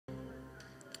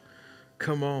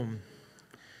Come on.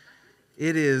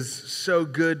 It is so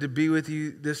good to be with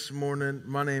you this morning.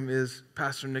 My name is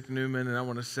Pastor Nick Newman, and I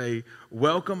want to say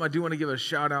welcome. I do want to give a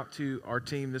shout out to our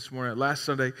team this morning. Last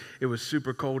Sunday, it was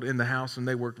super cold in the house, and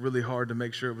they worked really hard to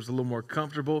make sure it was a little more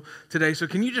comfortable today. So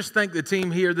can you just thank the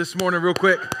team here this morning real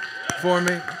quick for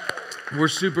me? We're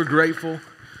super grateful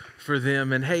for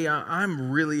them. And hey,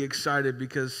 I'm really excited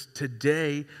because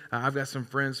today I've got some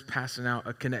friends passing out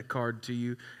a Connect card to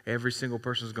you. Every single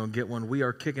person is going to get one. We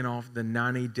are kicking off the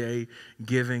 90-day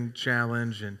giving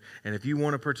challenge. And if you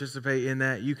want to participate in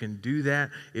that, you can do that.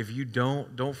 If you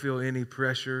don't feel any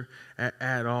pressure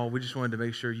at all. We just wanted to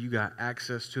make sure you got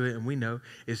access to it. And we know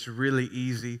it's really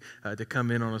easy to come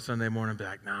in on a Sunday morning and be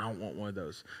like, I don't want one of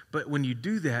those. But when you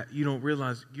do that, you don't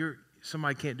realize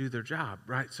somebody can't do their job,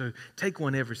 right? So take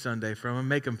one every Sunday from them,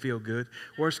 make them feel good.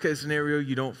 Worst case scenario,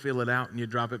 you don't fill it out and you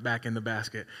drop it back in the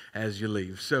basket as you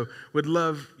leave. So would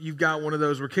love, you've got one of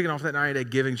those. We're kicking off that 90-day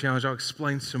giving challenge. I'll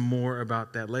explain some more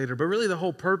about that later. But really the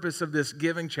whole purpose of this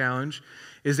giving challenge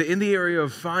is that in the area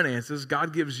of finances,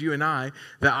 God gives you and I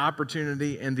the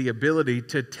opportunity and the ability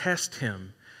to test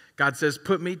Him. God says,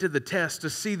 put me to the test to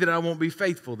see that I won't be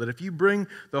faithful, that if you bring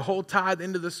the whole tithe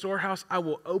into the storehouse, I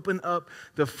will open up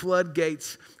the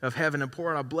floodgates of heaven and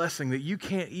pour out a blessing that you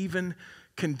can't even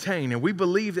contain. And we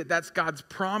believe that that's God's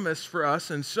promise for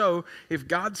us. And so if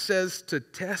God says to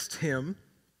test Him,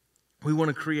 we want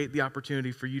to create the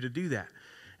opportunity for you to do that.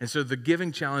 And so the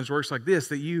giving challenge works like this,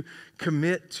 that you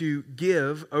commit to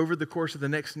give over the course of the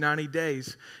next 90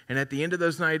 days. And at the end of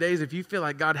those 90 days, if you feel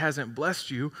like God hasn't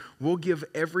blessed you, we'll give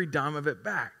every dime of it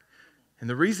back. And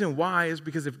the reason why is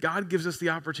because if God gives us the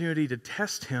opportunity to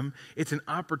test Him, it's an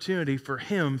opportunity for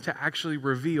Him to actually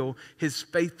reveal His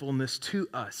faithfulness to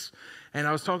us. And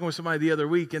I was talking with somebody the other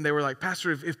week, and they were like,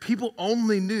 Pastor, if people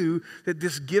only knew that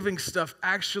this giving stuff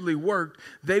actually worked,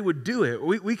 they would do it.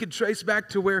 We could trace back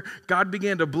to where God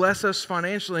began to bless us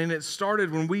financially, and it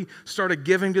started when we started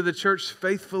giving to the church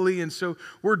faithfully. And so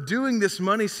we're doing this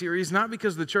money series, not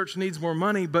because the church needs more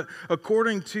money, but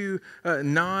according to a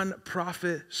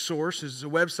non-profit source, is a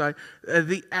website,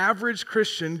 the average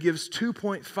Christian gives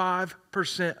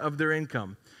 2.5% of their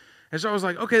income. And so I was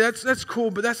like, okay, that's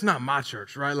cool, but that's not my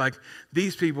church, right? Like,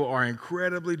 these people are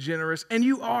incredibly generous, and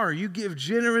you give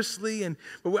generously.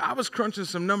 But I was crunching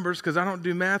some numbers because I don't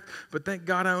do math, but thank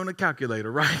God I own a calculator,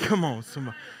 right? Come on,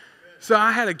 somebody. So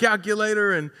I had a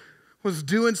calculator and was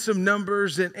doing some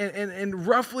numbers, and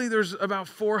roughly there's about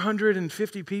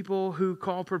 450 people who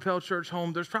call Propel Church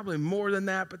home. There's probably more than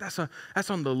that, but that's on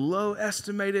the low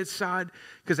estimated side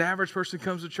because the average person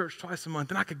comes to church twice a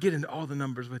month. And I could get into all the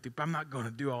numbers with you, but I'm not going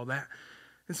to do all that.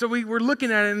 And so we were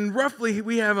looking at it, and roughly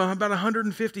we have about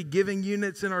 150 giving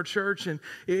units in our church, and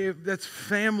that's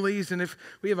families. And if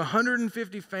we have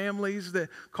 150 families that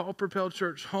call Propel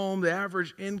Church home, the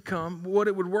average income, what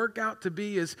it would work out to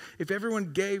be is if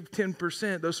everyone gave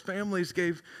 10%, those families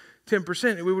gave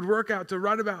 10%, we would work out to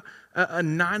right about a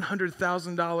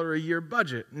 $900,000 a year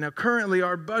budget. Now, currently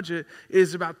our budget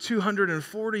is about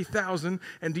 $240,000,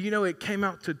 and do you know it came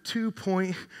out to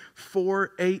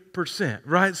 2.48%,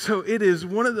 right? So it is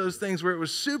one of those things where it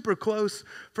was super close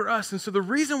for us. And so the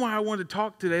reason why I wanted to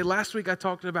talk today, last week I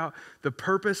talked about the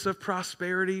purpose of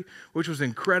prosperity, which was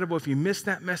incredible. If you missed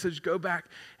that message, go back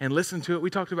and listen to it. We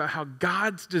talked about how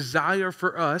God's desire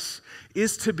for us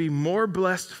is to be more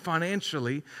blessed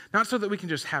financially, not so that we can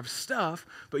just have stuff,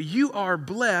 but you are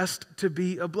blessed to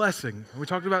be a blessing. We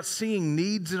talked about seeing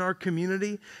needs in our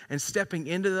community and stepping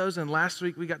into those. And last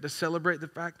week we got to celebrate the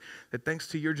fact that thanks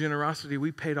to your generosity,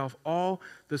 we paid off all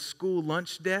the school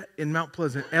lunch debt in Mount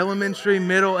Pleasant Elementary,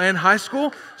 middle, and high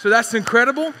school. So that's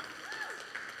incredible.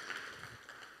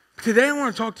 Today I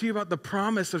want to talk to you about the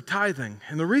promise of tithing.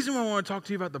 And the reason why I want to talk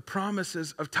to you about the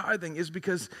promises of tithing is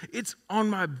because it's on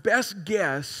my best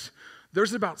guess,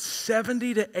 there's about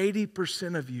 70 to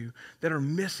 80% of you that are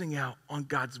missing out on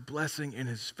God's blessing and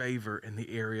His favor in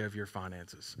the area of your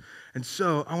finances. And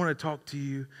so I want to talk to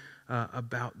you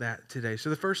about that today. So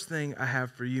the first thing I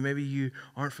have for you, maybe you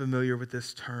aren't familiar with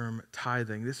this term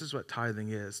tithing. This is what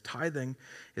tithing is. Tithing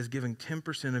is giving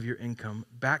 10% of your income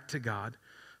back to God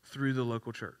through the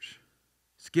local church.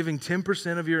 It's giving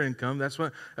 10% of your income. That's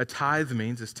what a tithe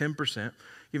means, is 10%.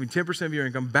 Giving 10% of your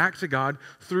income back to God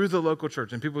through the local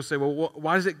church. And people say, well,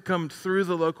 why does it come through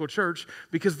the local church?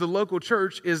 Because the local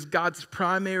church is God's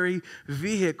primary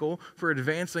vehicle for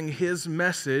advancing His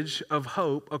message of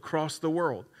hope across the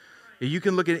world. You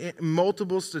can look at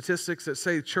multiple statistics that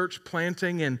say church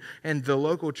planting and the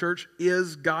local church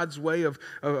is God's way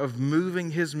of moving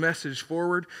his message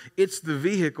forward. It's the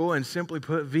vehicle, and simply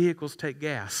put, vehicles take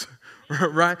gas,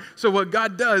 right? So what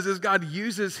God does is God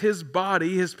uses his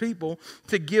body, his people,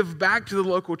 to give back to the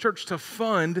local church to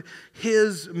fund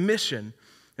his mission.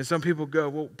 And some people go,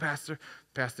 well, Pastor,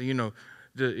 you know,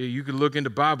 you could look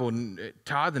into Bible and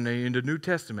tithing in the New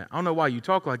Testament. I don't know why you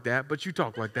talk like that, but you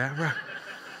talk like that, right?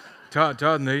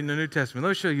 Tithing in the New Testament.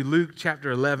 Let me show you Luke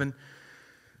chapter 11.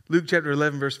 Luke chapter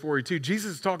 11, verse 42.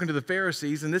 Jesus is talking to the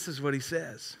Pharisees, and this is what he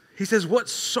says. He says, what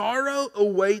sorrow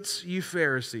awaits you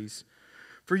Pharisees,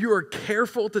 for you are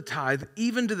careful to tithe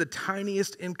even to the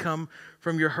tiniest income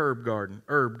from your herb garden.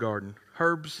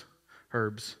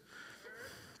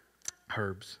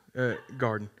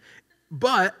 Garden.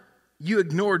 But you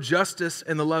ignore justice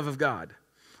and the love of God.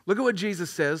 Look at what Jesus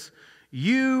says.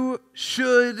 You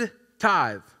should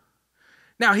tithe.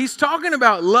 Now, he's talking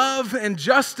about love and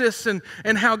justice and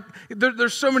how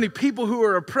there's so many people who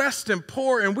are oppressed and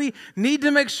poor, and we need to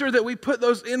make sure that we put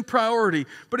those in priority.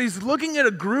 But he's looking at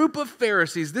a group of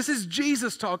Pharisees. This is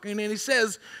Jesus talking, and he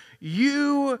says,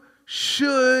 you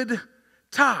should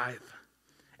tithe.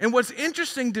 And what's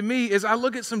interesting to me is I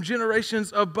look at some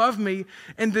generations above me,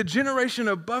 and the generation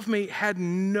above me had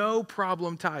no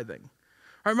problem tithing.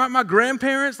 All right, my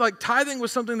grandparents, like tithing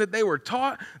was something that they were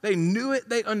taught. They knew it.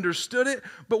 They understood it.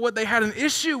 But what they had an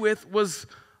issue with was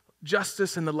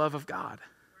justice and the love of God.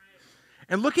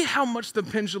 And look at how much the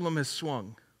pendulum has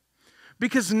swung.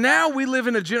 Because now we live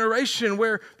in a generation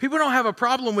where people don't have a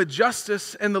problem with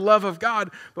justice and the love of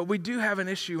God, but we do have an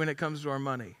issue when it comes to our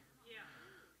money.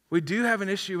 We do have an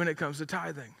issue when it comes to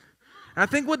tithing. And I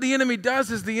think what the enemy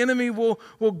does is the enemy will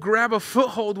grab a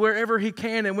foothold wherever he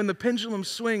can, and when the pendulum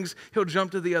swings, he'll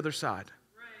jump to the other side.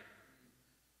 Right.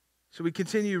 So we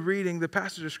continue reading the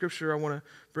passage of Scripture I want to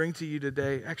bring to you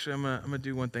today. Actually, I'm going to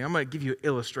do one thing. I'm going to give you an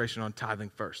illustration on tithing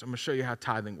first. I'm going to show you how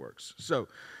tithing works. So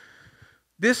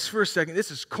this, for a second,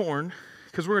 this is corn,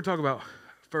 because we're going to talk about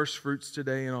first fruits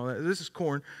today and all that. This is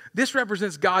corn. This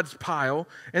represents God's pile,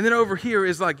 and then over here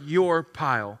is like your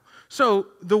pile. So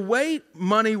the way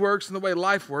money works and the way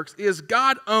life works is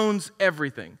God owns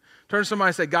everything. Turn to somebody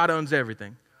and say, God owns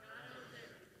everything.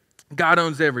 God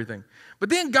owns everything. But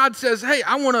then God says, hey,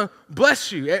 I want to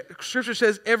bless you. Scripture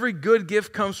says every good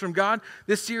gift comes from God.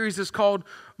 This series is called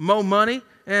Mo Money,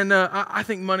 and I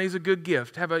think money is a good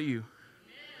gift. How about you?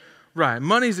 Right.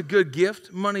 Money's a good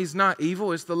gift. Money's not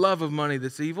evil. It's the love of money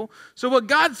that's evil. So what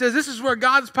God says, this is where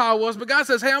God's power was, but God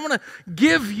says, hey, I'm going to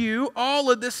give you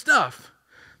all of this stuff.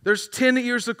 There's 10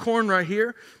 ears of corn right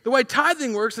here. The way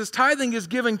tithing works is tithing is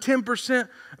giving 10%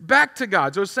 back to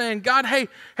God. So it's saying, God, hey,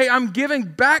 I'm giving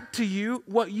back to you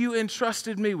what you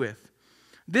entrusted me with.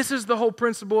 This is the whole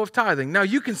principle of tithing. Now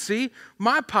you can see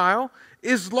my pile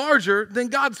is larger than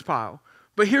God's pile.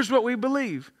 But here's what we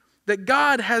believe. That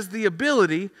God has the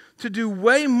ability to do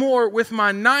way more with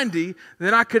my 90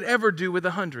 than I could ever do with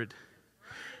 100.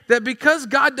 That because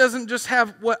God doesn't just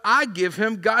have what I give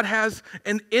him, God has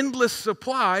an endless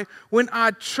supply. When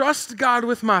I trust God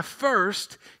with my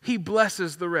first, he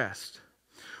blesses the rest.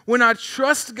 When I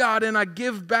trust God and I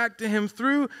give back to him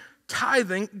through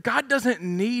tithing, God doesn't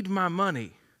need my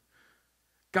money.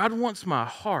 God wants my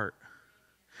heart.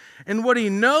 And what he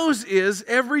knows is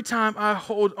every time I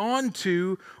hold on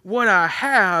to what I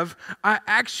have, I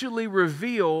actually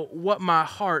reveal what my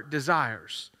heart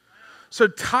desires. So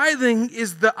tithing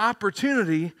is the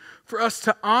opportunity for us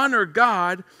to honor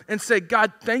God and say,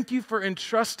 God, thank you for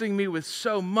entrusting me with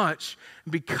so much.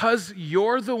 Because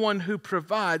you're the one who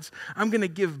provides, I'm going to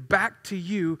give back to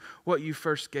you what you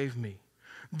first gave me.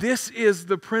 This is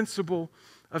the principle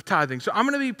of tithing. So I'm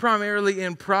going to be primarily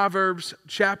in Proverbs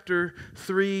chapter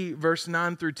 3, verse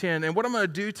 9 through 10. And what I'm going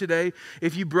to do today,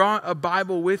 if you brought a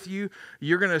Bible with you,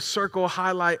 you're going to circle,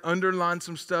 highlight, underline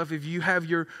some stuff. If you have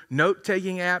your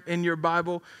note-taking app in your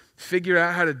Bible, figure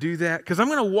out how to do that. Because I'm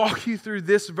going to walk you through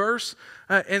this verse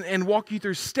and walk you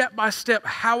through step by step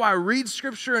how I read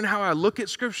Scripture and how I look at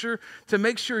Scripture to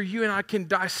make sure you and I can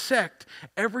dissect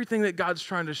everything that God's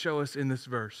trying to show us in this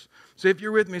verse. So if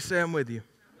you're with me, say I'm with you.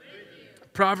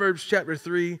 Proverbs chapter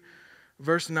 3,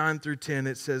 verse 9 through 10,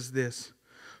 it says this.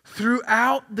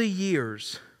 Throughout the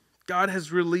years, God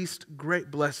has released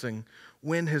great blessing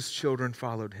when his children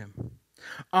followed him.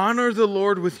 Honor the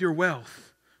Lord with your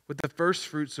wealth, with the first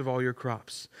fruits of all your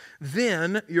crops.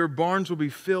 Then your barns will be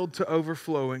filled to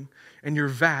overflowing, and your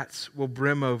vats will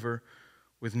brim over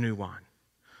with new wine.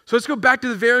 So let's go back to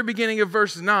the very beginning of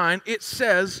verse 9. It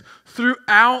says,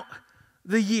 throughout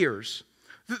the years.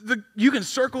 You can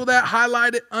circle that,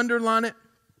 highlight it, underline it.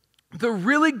 The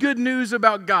really good news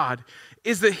about God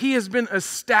is that he has been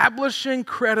establishing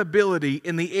credibility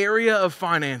in the area of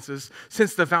finances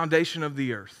since the foundation of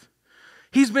the earth.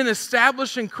 He's been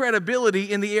establishing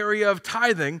credibility in the area of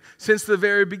tithing since the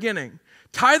very beginning.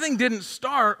 Tithing didn't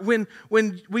start when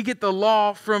we get the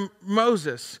law from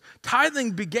Moses.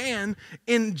 Tithing began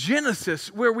in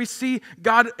Genesis, where we see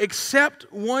God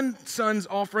accept one son's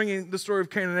offering in the story of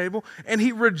Cain and Abel, and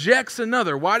he rejects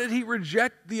another. Why did he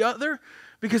reject the other?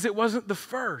 Because it wasn't the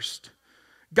first.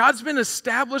 God's been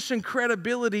establishing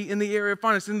credibility in the area of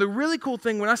finance. And the really cool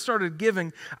thing, when I started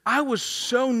giving, I was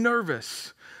so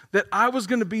nervous that I was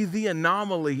going to be the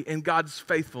anomaly in God's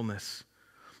faithfulness.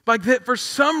 Like that for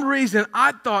some reason,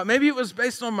 I thought, maybe it was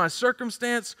based on my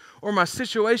circumstance or my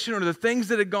situation or the things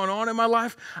that had gone on in my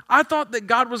life, I thought that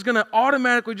God was going to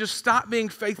automatically just stop being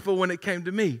faithful when it came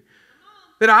to me.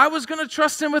 That I was going to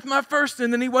trust him with my first,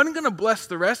 and then he wasn't going to bless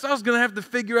the rest. I was going to have to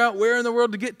figure out where in the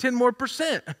world to get 10 more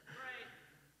 %.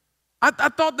 I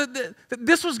thought that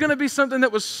this was going to be something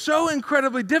that was so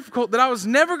incredibly difficult that I was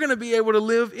never going to be able to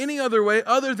live any other way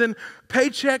other than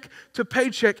paycheck to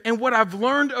paycheck. And what I've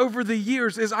learned over the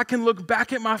years is I can look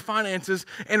back at my finances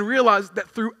and realize that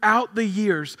throughout the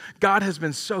years, God has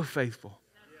been so faithful.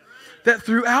 That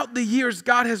throughout the years,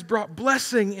 God has brought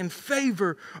blessing and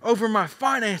favor over my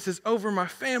finances, over my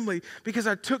family, because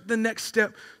I took the next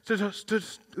step to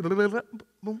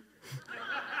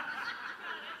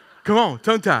come on,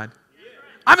 tongue-tied.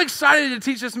 I'm excited to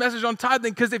teach this message on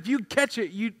tithing because if you catch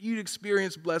it, you'd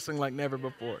experience blessing like never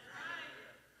before.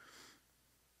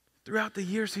 Throughout the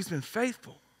years, he's been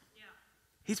faithful.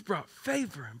 He's brought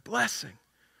favor and blessing.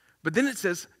 But then it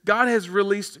says, God has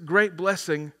released great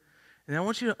blessing. And I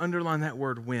want you to underline that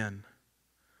word when.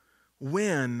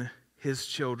 When his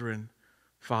children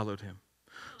followed him.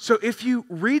 So if you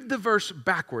read the verse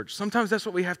backwards, sometimes that's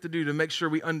what we have to do to make sure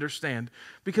we understand.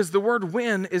 Because the word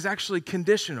when is actually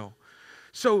conditional.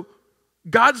 So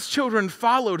God's children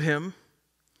followed him,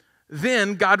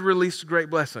 then God released great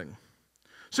blessing.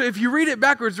 So if you read it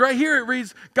backwards, right here it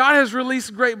reads, God has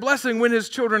released great blessing when his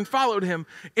children followed him.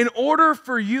 In order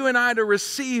for you and I to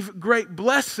receive great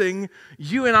blessing,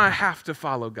 you and I have to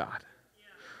follow God.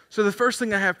 So the first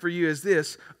thing I have for you is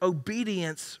this: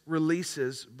 obedience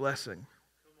releases blessing.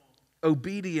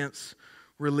 Obedience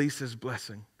releases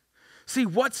blessing. See,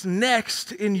 what's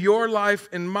next in your life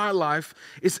and my life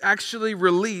is actually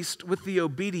released with the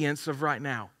obedience of right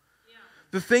now.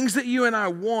 The things that you and I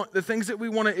want, the things that we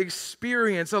want to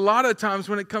experience, a lot of times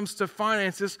when it comes to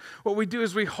finances, what we do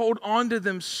is we hold on to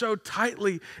them so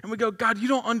tightly and we go, God, you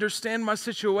don't understand my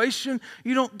situation.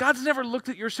 God's never looked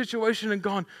at your situation and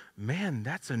gone, man,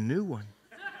 that's a new one.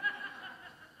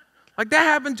 Like that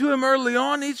happened to him early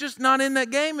on. He's just not in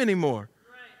that game anymore.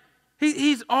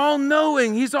 He's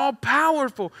all-knowing. He's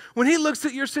all-powerful. When he looks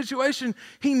at your situation,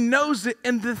 he knows it.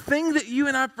 And the thing that you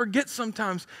and I forget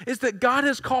sometimes is that God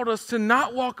has called us to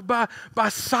not walk by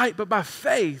sight, but by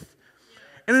faith.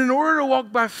 And in order to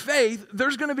walk by faith,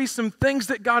 there's going to be some things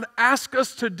that God asks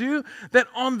us to do that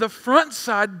on the front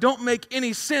side don't make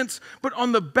any sense, but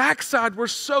on the back side, we're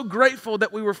so grateful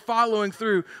that we were following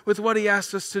through with what he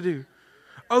asked us to do.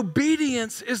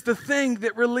 Obedience is the thing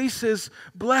that releases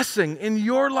blessing in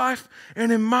your life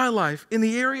and in my life. In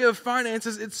the area of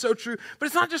finances, it's so true. But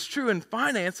it's not just true in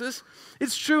finances.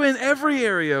 It's true in every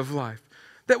area of life.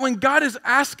 That when God is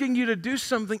asking you to do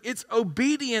something, it's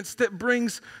obedience that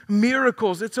brings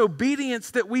miracles. It's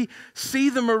obedience that we see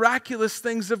the miraculous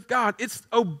things of God. It's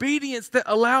obedience that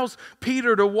allows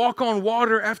Peter to walk on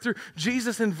water after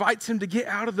Jesus invites him to get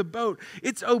out of the boat.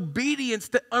 It's obedience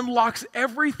that unlocks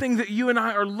everything that you and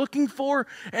I are looking for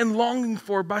and longing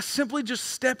for by simply just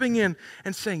stepping in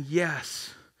and saying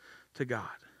yes to God.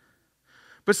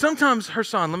 But sometimes,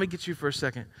 Hersan, let me get you for a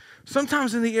second.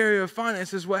 Sometimes in the area of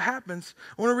finances, what happens,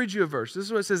 I want to read you a verse. This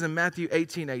is what it says in Matthew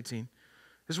 18:18.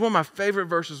 This is one of my favorite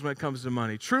verses when it comes to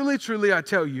money. Truly, truly, I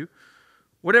tell you,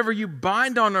 whatever you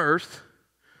bind on earth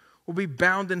will be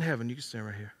bound in heaven. You can stand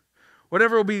right here.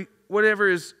 Whatever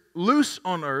is loose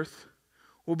on earth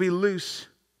will be loose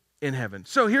in heaven.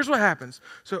 So here's what happens.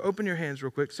 So open your hands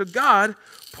real quick. So God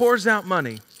pours out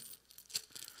money.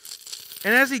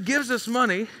 And as he gives us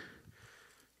money,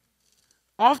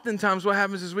 oftentimes what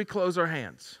happens is we close our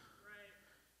hands.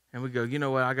 And we go, you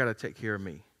know what, I got to take care of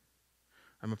me.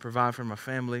 I'm going to provide for my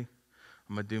family.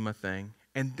 I'm going to do my thing.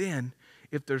 And then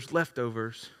if there's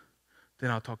leftovers,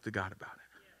 then I'll talk to God about it.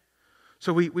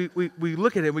 So we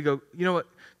look at it and we go, you know what,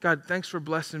 God, thanks for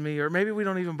blessing me. Or maybe we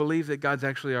don't even believe that God's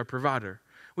actually our provider.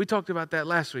 We talked about that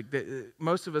last week, that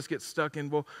most of us get stuck in,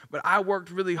 well, but I worked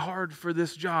really hard for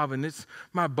this job, and it's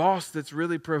my boss that's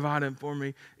really providing for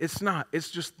me. It's not. It's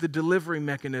just the delivery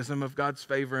mechanism of God's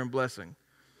favor and blessing.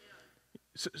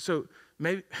 So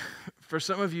maybe for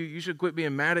some of you, you should quit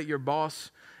being mad at your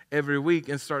boss every week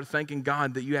and start thanking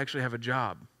God that you actually have a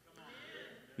job.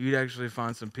 You'd actually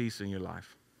find some peace in your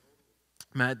life.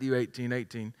 Matthew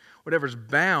 18:18. Whatever's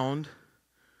bound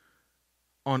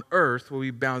on earth will be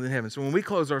bound in heaven. So when we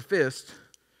close our fist,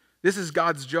 this is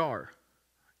God's jar.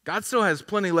 God still has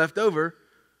plenty left over,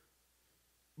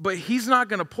 but He's not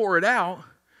going to pour it out,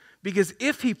 because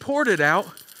if He poured it out,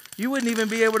 you wouldn't even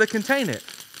be able to contain it.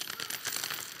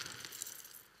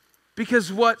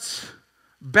 Because what's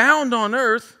bound on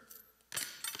earth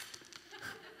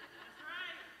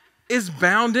is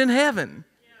bound in heaven.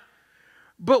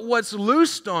 But what's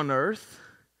loosed on earth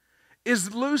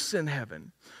is loose in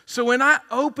heaven. So when I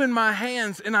open my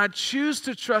hands and I choose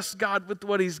to trust God with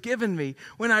what He's given me,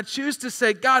 when I choose to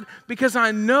say, God, because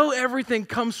I know everything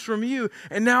comes from you,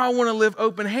 and now I want to live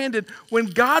open-handed, when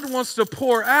God wants to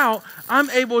pour out, I'm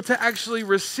able to actually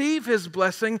receive His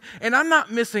blessing, and I'm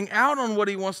not missing out on what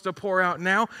He wants to pour out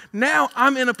now. Now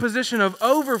I'm in a position of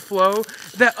overflow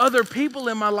that other people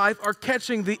in my life are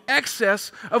catching the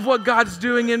excess of what God's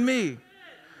doing in me.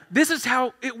 This is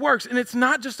how it works, and it's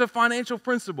not just a financial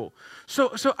principle.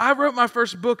 So I wrote my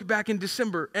first book back in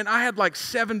December, and I had like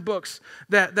 7 books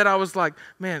that I was like,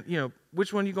 man,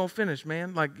 which one you gonna finish,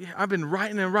 man? Like, I've been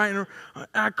writing and writing, and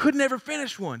I could never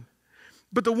finish one.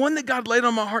 But the one that God laid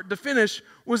on my heart to finish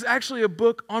was actually a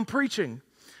book on preaching.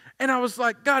 And I was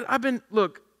like, God,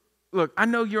 look, I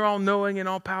know you're all knowing and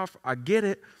all powerful. I get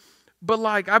it. But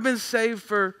like, I've been saved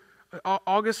for,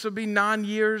 August will be 9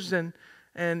 years, and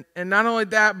not only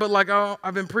that, but like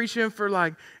I've been preaching for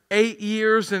like 8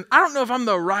 years, and I don't know if I'm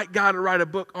the right guy to write a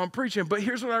book on preaching, but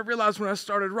here's what I realized when I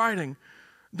started writing.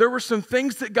 There were some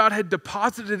things that God had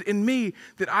deposited in me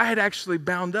that I had actually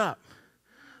bound up,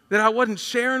 that I wasn't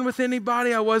sharing with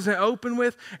anybody, I wasn't open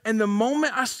with. And the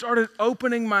moment I started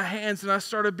opening my hands and I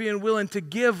started being willing to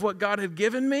give what God had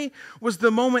given me was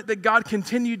the moment that God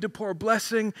continued to pour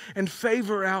blessing and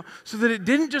favor out, so that it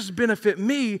didn't just benefit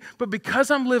me, but because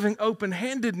I'm living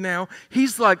open-handed now,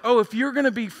 He's like, oh, if you're going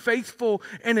to be faithful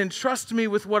and entrust me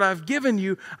with what I've given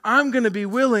you, I'm going to be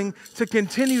willing to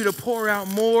continue to pour out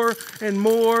more and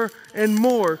more and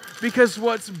more, because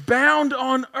what's bound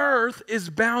on earth is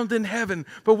bound in heaven,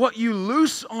 but what you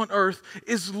loose on earth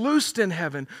is loosed in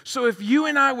heaven. So if you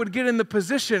and I would get in the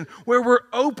position where we're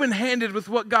open-handed with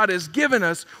what God has given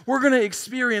us, we're going to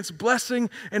experience blessing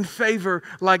and favor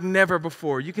like never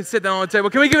before. You can sit down on the table.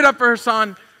 Can we give it up for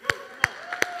Hassan?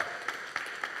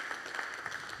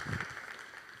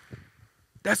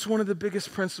 That's one of the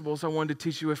biggest principles I wanted to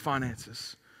teach you with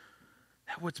finances.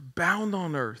 That what's bound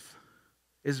on earth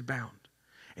is bound.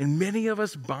 And many of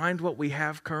us bind what we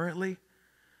have currently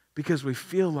because we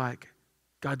feel like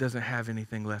God doesn't have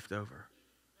anything left over.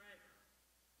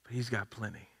 But He's got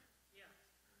plenty.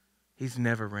 He's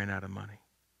never ran out of money.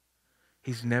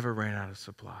 He's never ran out of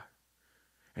supply.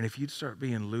 And if you'd start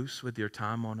being loose with your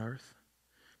time on earth,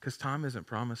 because time isn't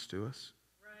promised to us.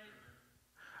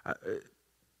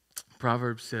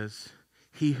 Proverbs says,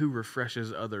 he who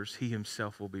refreshes others, he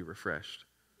himself will be refreshed.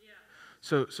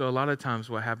 So a lot of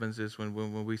times what happens is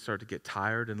when we start to get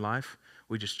tired in life,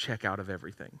 we just check out of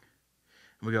everything.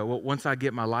 And we go, well, once I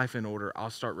get my life in order, I'll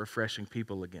start refreshing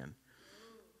people again.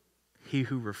 He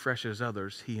who refreshes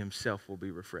others, he himself will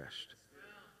be refreshed.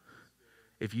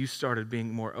 If you started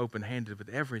being more open-handed with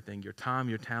everything, your time,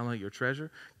 your talent, your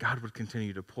treasure, God would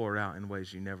continue to pour out in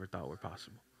ways you never thought were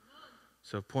possible.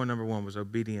 So point number 1 was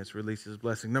obedience releases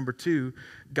blessing. Number 2,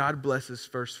 God blesses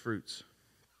first fruits.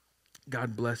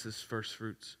 God blesses first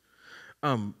fruits.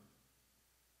 A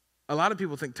lot of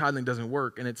people think tithing doesn't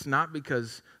work, and it's not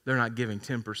because they're not giving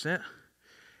 10%,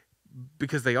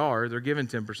 because they're giving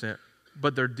 10%,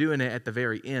 but they're doing it at the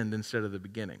very end instead of the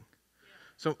beginning.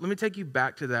 So let me take you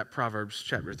back to that Proverbs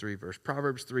chapter 3 verse.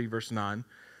 Proverbs 3 verse 9.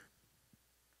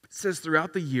 It says,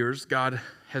 throughout the years, God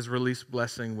has released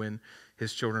blessing when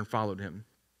His children followed Him.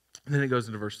 And then it goes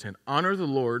into verse 10. Honor the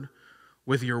Lord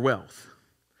with your wealth,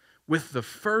 with the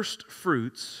first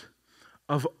fruits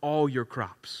of all your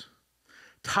crops.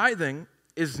 Tithing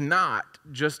is not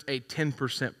just a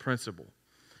 10% principle.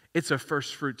 It's a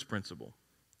first fruits principle.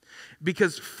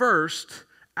 Because first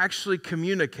actually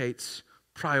communicates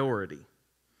priority.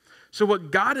 So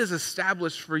what God has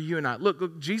established for you and I,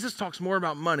 look, Jesus talks more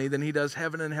about money than He does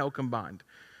heaven and hell combined,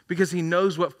 because He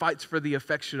knows what fights for the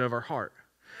affection of our heart.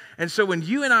 And so when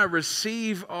you and I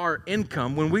receive our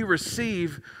income, when we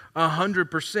receive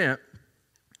 100%,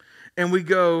 and we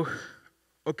go,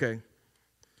 okay,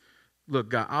 look,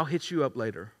 God, I'll hit you up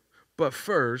later. But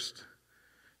first,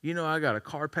 I got a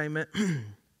car payment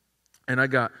and I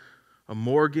got a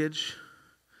mortgage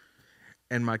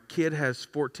and my kid has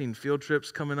 14 field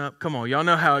trips coming up. Come on, y'all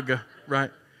know how it goes,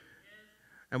 right?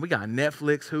 And we got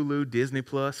Netflix, Hulu, Disney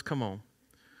Plus. Come on.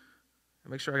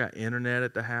 Make sure I got internet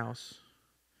at the house.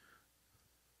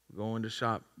 We're going to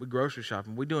shop. We're grocery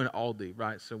shopping. We're doing Aldi,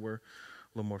 right? So we're a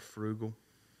little more frugal.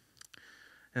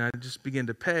 And I just begin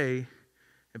to pay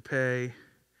and pay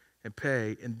and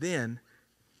pay. And then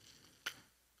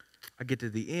I get to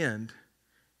the end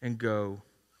and go,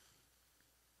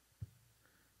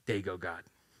 there you go, God.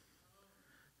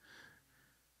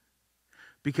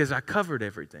 Because I covered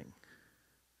everything.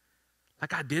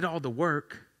 Like I did all the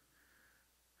work.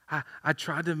 I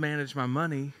tried to manage my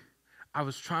money. I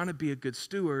was trying to be a good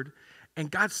steward. And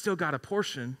God still got a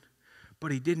portion,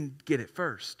 but he didn't get it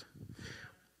first.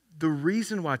 The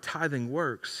reason why tithing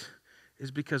works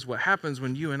is because what happens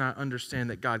when you and I understand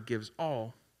that God gives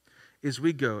all is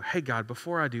we go, hey, God,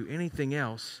 before I do anything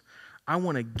else, I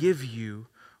want to give you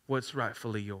what's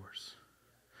rightfully yours.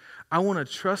 I want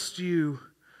to trust you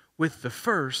with the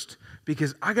first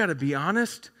because I got to be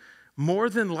honest, more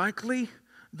than likely,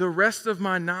 the rest of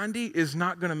my 90 is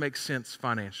not going to make sense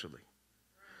financially.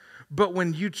 But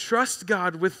when you trust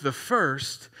God with the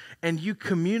first and you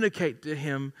communicate to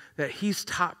him that he's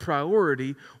top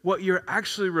priority, what you're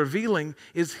actually revealing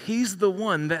is he's the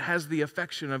one that has the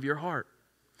affection of your heart.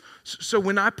 So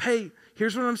when I pay,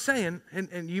 here's what I'm saying,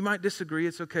 and you might disagree.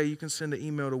 It's okay. You can send an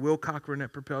email to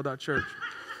willcochran@propel.church.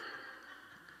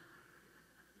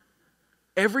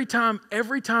 Every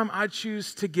time I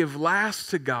choose to give last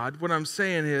to God, what I'm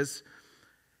saying is,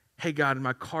 hey, God,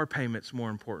 my car payment's more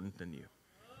important than you.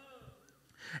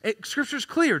 Scripture's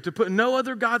clear to put no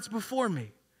other gods before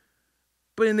me.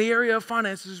 But in the area of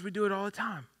finances, we do it all the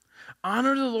time.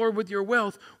 Honor the Lord with your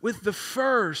wealth, with the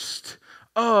first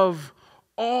of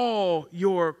all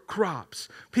your crops.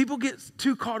 People get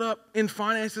too caught up in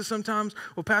finances sometimes.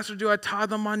 Well, Pastor, do I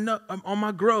tithe on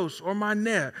my gross or my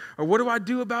net? Or what do I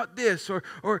do about this? Or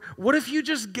what if you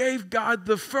just gave God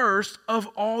the first of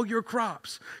all your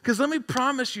crops? Because let me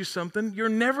promise you something. You're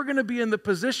never going to be in the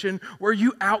position where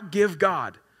you outgive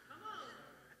God.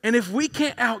 And if we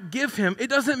can't outgive him, it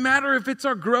doesn't matter if it's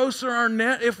our gross or our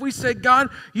net. If we say,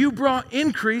 God, you brought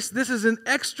increase. This is an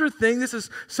extra thing. This is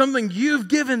something you've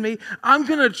given me. I'm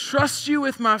going to trust you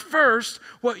with my first.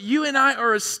 What you and I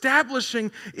are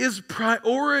establishing is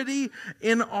priority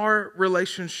in our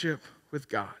relationship with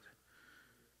God.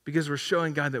 Because we're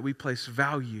showing God that we place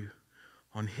value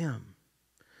on him.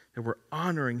 That we're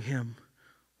honoring him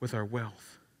with our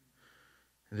wealth.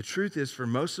 And the truth is, for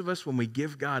most of us, when we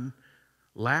give God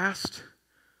last,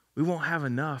 we won't have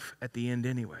enough at the end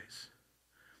anyways.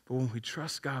 But when we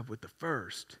trust God with the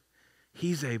first,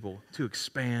 he's able to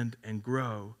expand and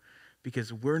grow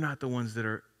because we're not the ones that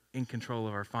are in control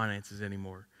of our finances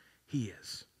anymore. He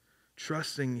is.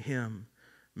 Trusting him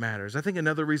matters. I think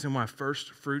another reason why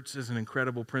first fruits is an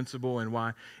incredible principle and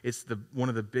why it's one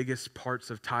of the biggest parts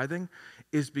of tithing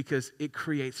is because it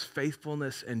creates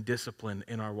faithfulness and discipline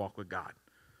in our walk with God.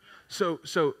 So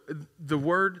the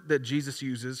word that Jesus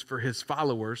uses for his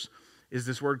followers is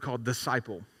this word called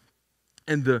disciple.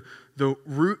 And the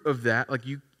root of that, like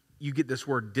you get this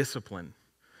word discipline.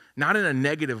 Not in a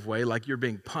negative way, like you're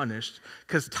being punished,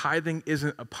 because tithing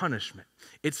isn't a punishment.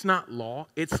 It's not law,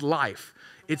 it's life.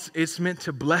 It's meant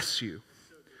to bless you.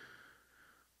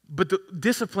 But the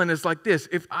discipline is like this.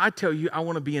 If I tell you I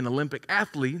want to be an Olympic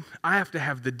athlete, I have to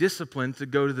have the discipline to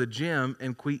go to the gym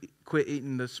and quit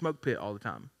eating the smoke pit all the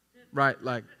time. Right?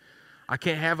 Like, I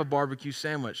can't have a barbecue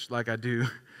sandwich like I do.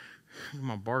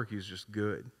 My barbecue's just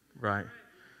good, right?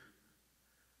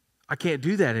 I can't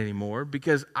do that anymore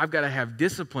because I've got to have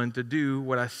discipline to do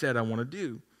what I said I want to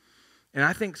do. And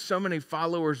I think so many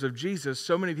followers of Jesus,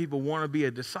 so many people want to be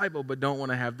a disciple but don't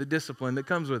want to have the discipline that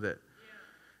comes with it.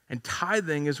 And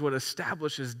tithing is what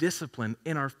establishes discipline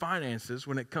in our finances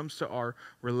when it comes to our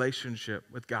relationship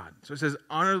with God. So it says,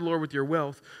 honor the Lord with your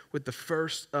wealth, with the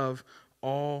first of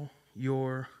all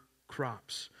your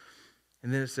crops.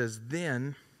 And then it says,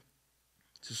 then,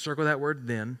 to circle that word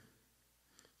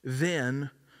then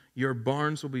your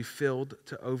barns will be filled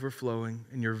to overflowing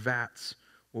and your vats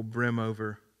will brim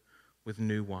over with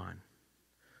new wine.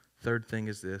 Third thing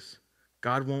is this: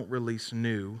 God won't release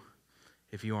new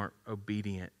if you aren't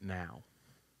obedient now.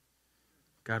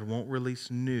 God won't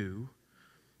release new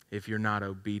if you're not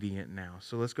obedient now.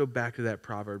 So let's go back to that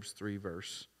Proverbs 3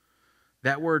 verse.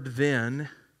 That word then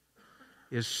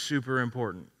is super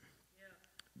important.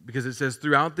 because it says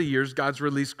throughout the years, God's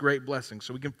released great blessings.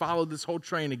 So we can follow this whole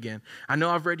train again. I know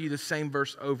I've read you the same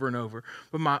verse over and over,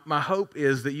 but my hope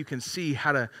is that you can see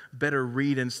how to better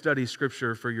read and study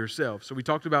Scripture for yourself. So we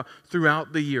talked about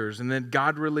throughout the years, and then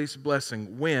God released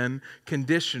blessing when,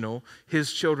 conditional,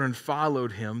 his children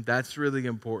followed him. That's really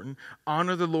important.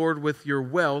 Honor the Lord with your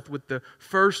wealth, with the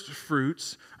first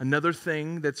fruits, another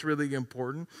thing that's really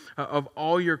important, of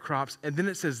all your crops. And then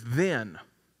it says then.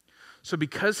 So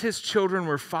because his children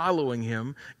were following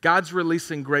him, God's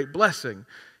releasing great blessing.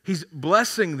 He's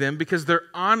blessing them because they're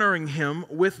honoring him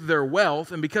with their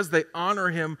wealth. And because they honor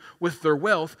him with their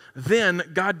wealth, then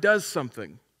God does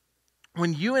something.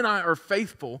 When you and I are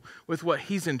faithful with what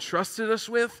he's entrusted us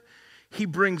with, he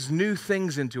brings new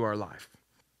things into our life.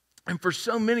 And for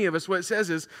so many of us, what it says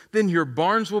is, then your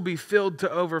barns will be filled to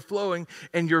overflowing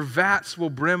and your vats will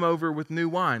brim over with new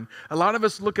wine. A lot of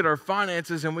us look at our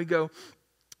finances and we go,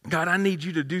 God, I need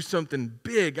you to do something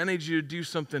big. I need you to do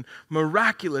something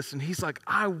miraculous. And he's like,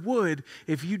 I would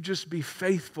if you just be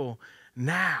faithful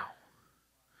now.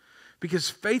 Because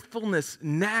faithfulness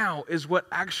now is what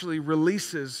actually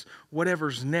releases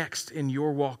whatever's next in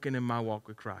your walk and in my walk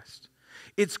with Christ.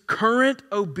 It's current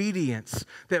obedience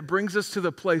that brings us to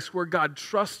the place where God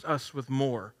trusts us with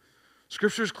more.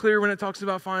 Scripture is clear when it talks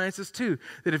about finances too,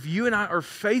 that if you and I are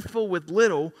faithful with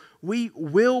little, we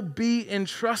will be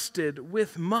entrusted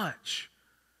with much.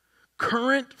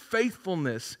 Current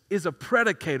faithfulness is a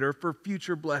predicator for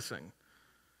future blessing.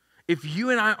 If you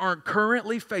and I aren't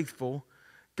currently faithful,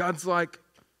 God's like,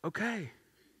 okay,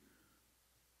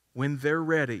 when they're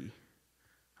ready,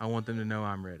 I want them to know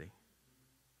I'm ready.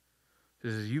 He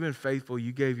says, you've been faithful,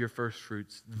 you gave your first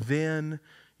fruits, then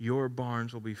your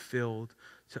barns will be filled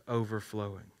to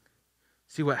overflowing.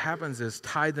 See, what happens is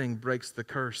tithing breaks the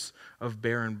curse of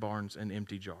barren barns and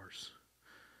empty jars.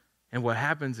 And what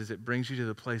happens is it brings you to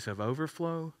the place of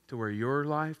overflow, to where your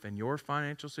life and your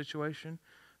financial situation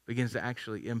begins to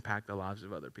actually impact the lives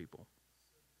of other people.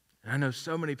 And I know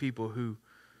so many people who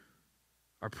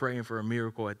are praying for a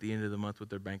miracle at the end of the month with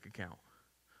their bank account,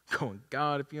 going,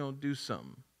 God, if you don't do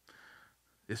something,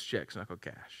 this check's not going to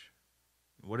cash.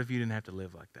 What if you didn't have to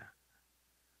live like that?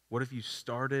 What if you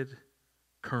started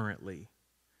currently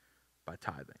by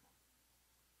tithing?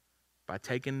 By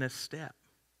taking this step,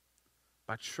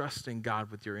 by trusting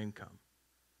God with your income.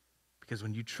 Because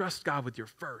when you trust God with your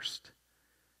first,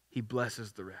 he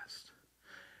blesses the rest.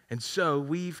 And so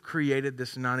we've created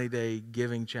this 90-day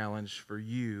giving challenge for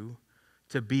you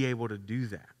to be able to do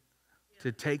that,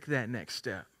 to take that next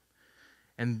step.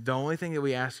 And the only thing that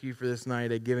we ask you for this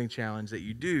 90-day giving challenge that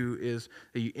you do is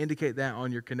that you indicate that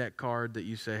on your Connect card, that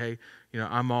you say, hey,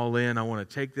 I'm all in. I want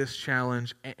to take this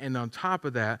challenge. And on top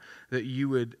of that, that you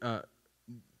would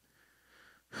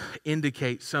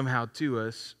indicate somehow to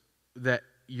us that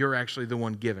you're actually the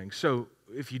one giving. So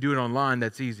if you do it online,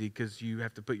 that's easy because you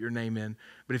have to put your name in.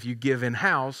 But if you give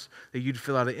in-house, that you'd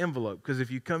fill out an envelope. Because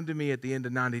if you come to me at the end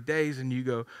of 90 days and you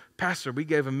go, Pastor, we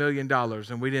gave $1 million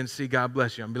and we didn't see God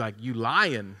bless you, I'm be like, you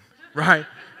lying, right?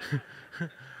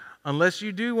 Unless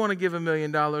you do want to give $1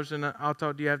 million, and I'll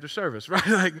talk to you after service, right?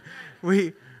 Like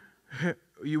we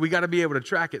got to be able to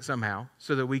track it somehow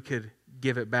so that we could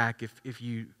give it back if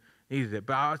you needed it.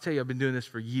 But I'll tell you, I've been doing this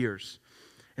for years.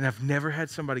 And I've never had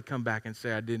somebody come back and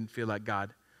say, I didn't feel like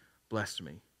God blessed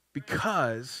me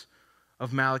because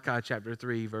of Malachi chapter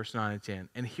 3, verse 9 and 10.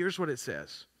 And here's what it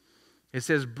says. It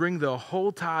says, bring the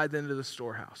whole tithe into the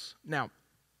storehouse. Now,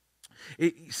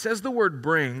 it says the word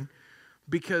bring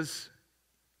because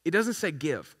it doesn't say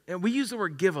give. And we use the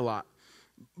word give a lot.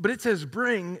 But it says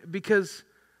bring because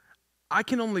I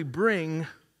can only bring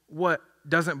what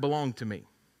doesn't belong to me.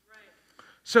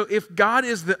 So if God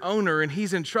is the owner and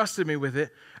he's entrusted me with it,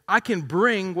 I can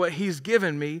bring what he's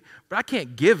given me, but I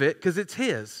can't give it because it's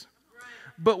his.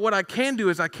 Right. But what I can do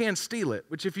is I can steal it,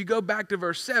 which if you go back to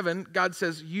verse 7, God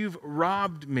says, you've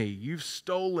robbed me. You've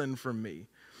stolen from me.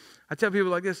 I tell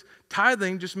people like this,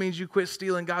 tithing just means you quit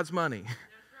stealing God's money. That's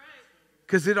right.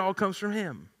 Because it all comes from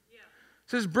him. Yeah.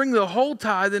 It says, bring the whole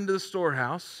tithe into the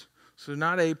storehouse. So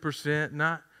not 8%,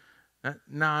 not 9%,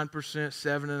 7.5%,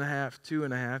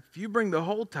 2.5%. If you bring the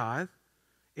whole tithe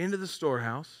into the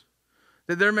storehouse,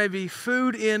 that there may be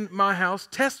food in my house,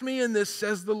 test me in this,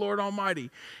 says the Lord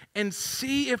Almighty, and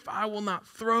see if I will not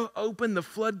throw open the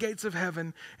floodgates of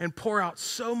heaven and pour out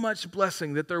so much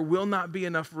blessing that there will not be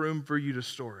enough room for you to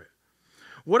store it.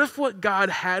 What if what God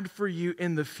had for you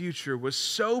in the future was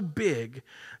so big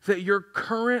that your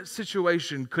current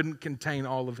situation couldn't contain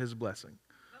all of his blessing?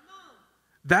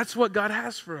 That's what God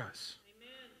has for us.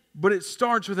 Amen. But it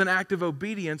starts with an act of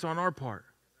obedience on our part.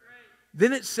 Right.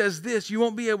 Then it says this, you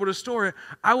won't be able to store it.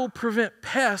 I will prevent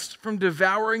pests from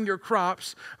devouring your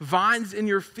crops. Vines in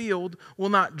your field will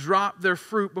not drop their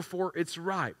fruit before it's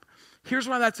ripe. Here's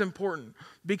why that's important.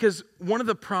 Because one of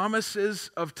the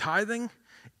promises of tithing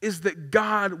is that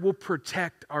God will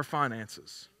protect our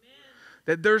finances.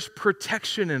 That there's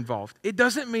protection involved. It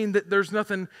doesn't mean that there's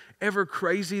nothing ever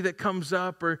crazy that comes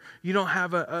up or you don't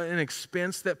have an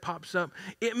expense that pops up.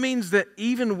 It means that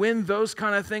even when those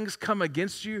kind of things come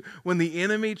against you, when the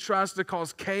enemy tries to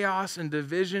cause chaos and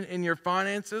division in your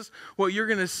finances, what you're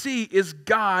going to see is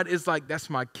God is like, that's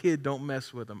my kid, don't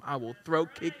mess with him. I will throat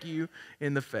kick you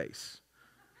in the face.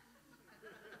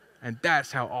 And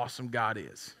that's how awesome God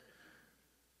is.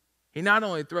 He not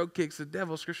only throat kicks the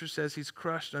devil, Scripture says he's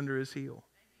crushed under his heel.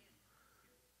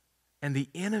 And the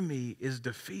enemy is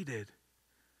defeated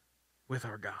with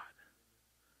our God.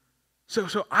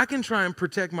 So I can try and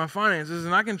protect my finances,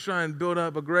 and I can try and build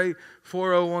up a great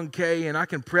 401k, and I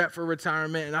can prep for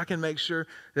retirement, and I can make sure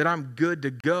that I'm good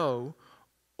to go.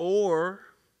 Or,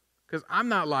 because I'm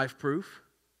not life-proof,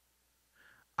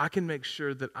 I can make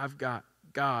sure that I've got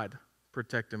God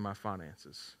protecting my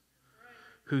finances.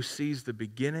 Who sees the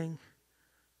beginning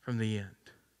from the end,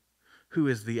 who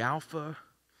is the Alpha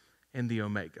and the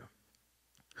Omega,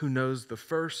 who knows the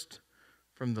first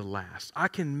from the last. I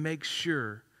can make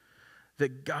sure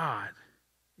that God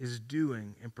is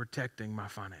doing and protecting my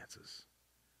finances.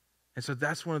 And so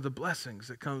that's one of the blessings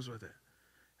that comes with it.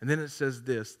 And then it says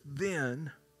this,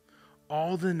 then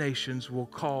all the nations will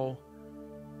call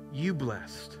you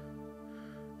blessed,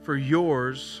 for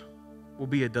yours will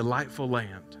be a delightful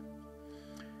land.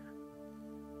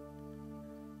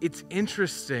 It's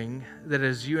interesting that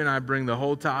as you and I bring the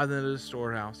whole tithe into the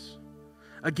storehouse,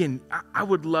 again, I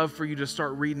would love for you to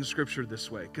start reading Scripture this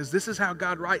way, because this is how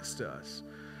God writes to us.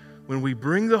 When we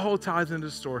bring the whole tithe into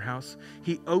the storehouse,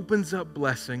 He opens up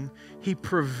blessing. He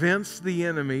prevents the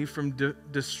enemy from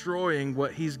destroying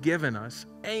what He's given us.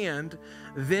 And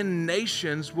then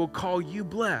nations will call you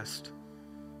blessed.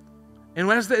 And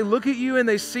as they look at you and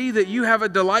they see that you have a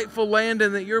delightful land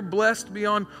and that you're blessed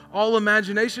beyond all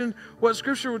imagination, what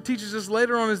Scripture teaches us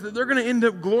later on is that they're going to end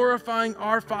up glorifying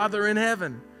our Father in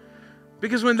heaven.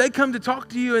 Because when they come to talk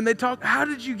to you and they talk, how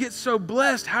did you get so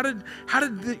blessed? How did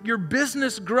your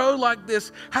business grow like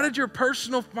this? How did your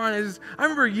personal finances? I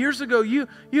remember years ago, you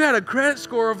had a credit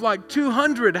score of like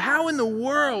 200. How in the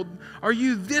world are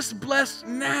you this blessed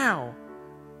now?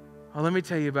 Well, let me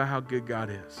tell you about how good God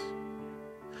is.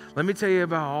 Let me tell you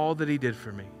about all that He did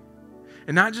for me.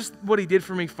 And not just what He did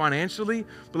for me financially,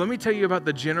 but let me tell you about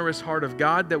the generous heart of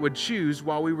God that would choose,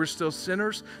 while we were still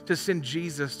sinners, to send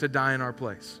Jesus to die in our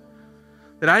place.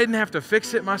 That I didn't have to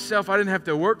fix it myself. I didn't have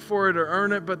to work for it or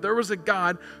earn it, but there was a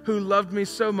God who loved me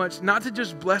so much, not to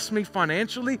just bless me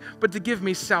financially, but to give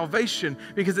me salvation,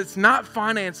 because it's not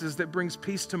finances that brings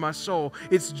peace to my soul.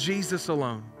 It's Jesus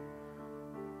alone.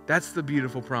 That's the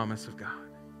beautiful promise of God.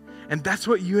 And that's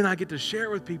what you and I get to share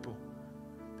with people,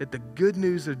 that the good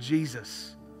news of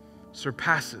Jesus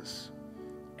surpasses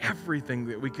everything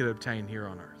that we could obtain here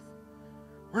on earth.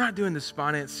 We're not doing this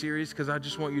finance series because I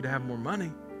just want you to have more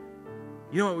money.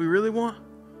 You know what we really want?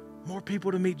 More people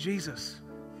to meet Jesus.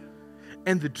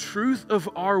 And the truth of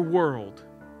our world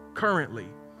currently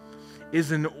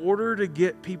is, in order to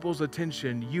get people's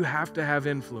attention, you have to have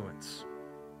influence.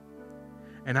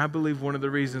 And I believe one of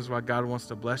the reasons why God wants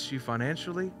to bless you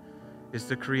financially is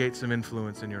to create some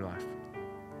influence in your life,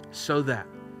 so that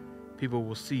people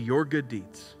will see your good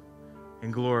deeds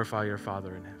and glorify your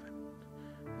Father in heaven.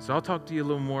 So I'll talk to you a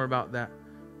little more about that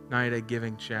 90-day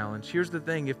giving challenge. Here's the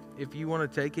thing, if you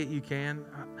want to take it, you can.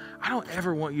 I don't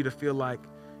ever want you to feel like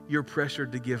you're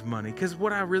pressured to give money, because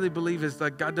what I really believe is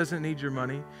that God doesn't need your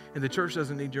money, and the church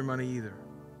doesn't need your money either.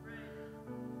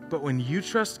 But when you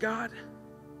trust God,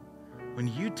 when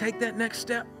you take that next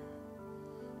step,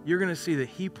 you're going to see that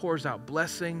He pours out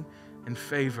blessing and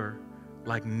favor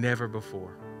like never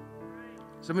before.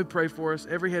 So let me pray for us.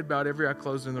 Every head bowed, every eye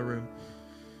closed in the room.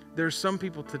 There's some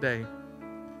people today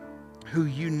who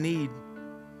you need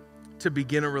to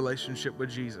begin a relationship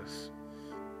with Jesus.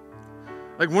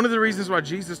 Like, one of the reasons why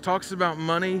Jesus talks about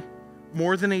money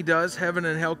more than He does heaven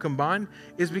and hell combined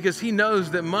is because He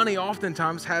knows that money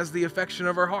oftentimes has the affection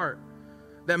of our heart.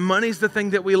 That money's the thing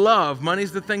that we love.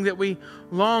 Money's the thing that we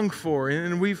long for.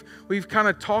 And we've kind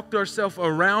of talked ourselves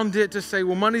around it to say,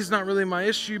 well, money's not really my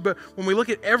issue. But when we look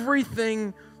at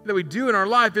everything that we do in our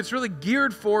life, it's really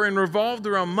geared for and revolved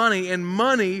around money. And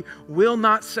money will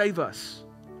not save us.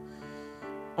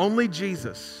 Only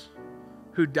Jesus,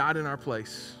 who died in our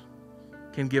place,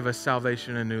 can give us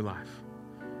salvation and new life.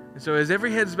 And so as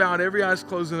every head's bowed, every eye's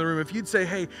closed in the room, if you'd say,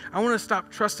 hey, I want to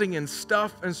stop trusting in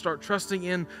stuff and start trusting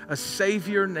in a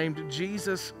Savior named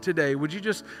Jesus today, would you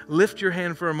just lift your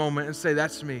hand for a moment and say,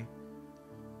 that's me?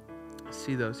 I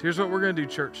see those. Here's what we're going to do,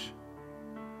 church.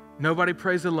 Nobody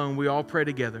prays alone. We all pray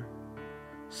together.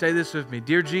 Say this with me.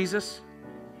 Dear Jesus,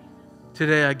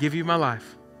 today I give you my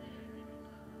life.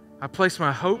 I place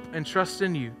my hope and trust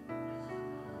in you.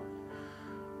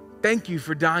 Thank you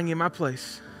for dying in my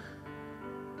place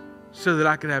so that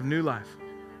I could have new life.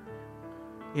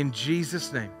 In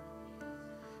Jesus' name,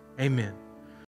 amen.